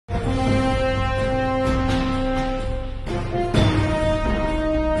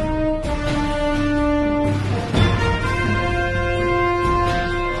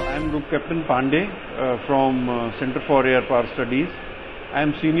Captain Pandey from Center for Air Power Studies. I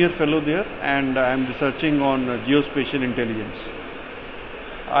am senior fellow there and I am researching on geospatial intelligence.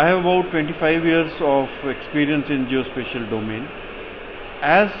 I have about 25 years of experience in geospatial domain.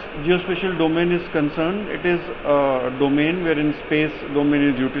 As geospatial domain is concerned, it is a domain wherein space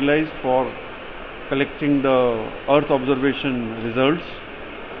domain is utilized for collecting the Earth observation results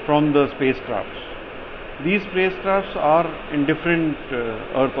from the spacecrafts. These spacecrafts are in different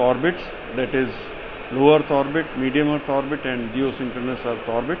Earth orbits, that is low Earth orbit, medium Earth orbit and geosynchronous Earth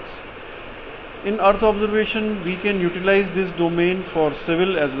orbits. In Earth observation, we can utilize this domain for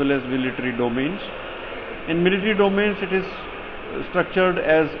civil as well as military domains. In military domains, it is structured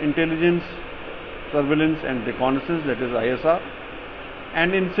as intelligence, surveillance and reconnaissance, that is ISR.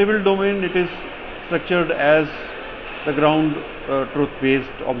 And in civil domain, it is structured as the ground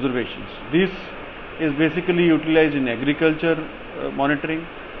truth-based observations. This is basically utilized in agriculture monitoring,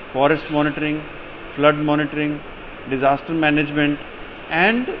 forest monitoring, flood monitoring, disaster management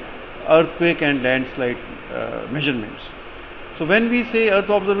and earthquake and landslide measurements. So when we say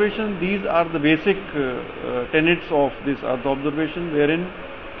Earth observation, these are the basic tenets of this Earth observation wherein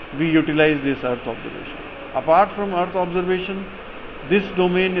we utilize this Earth observation. Apart from Earth observation, this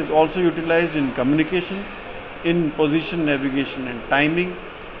domain is also utilized in communication, in position navigation and timing,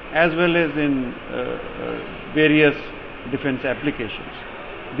 as well as in various defense applications.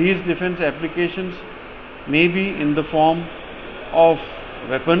 These defense applications may be in the form of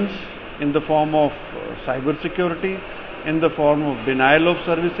weapons, in the form of cyber security, in the form of denial of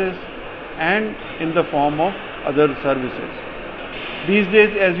services and in the form of other services. These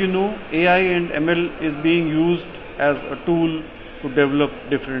days, as you know, AI and ML is being used as a tool to develop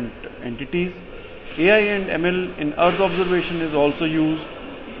different entities. AI and ML in Earth observation is also used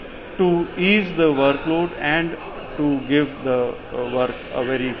to ease the workload and to give the work a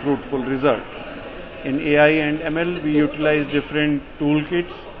very fruitful result. In AI and ML, we utilize different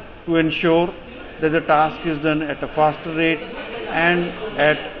toolkits to ensure that the task is done at a faster rate and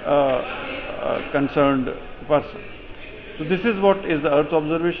at a concerned person. So this is what is the Earth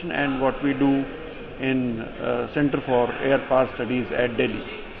observation and what we do in Center for Air Power Studies at Delhi.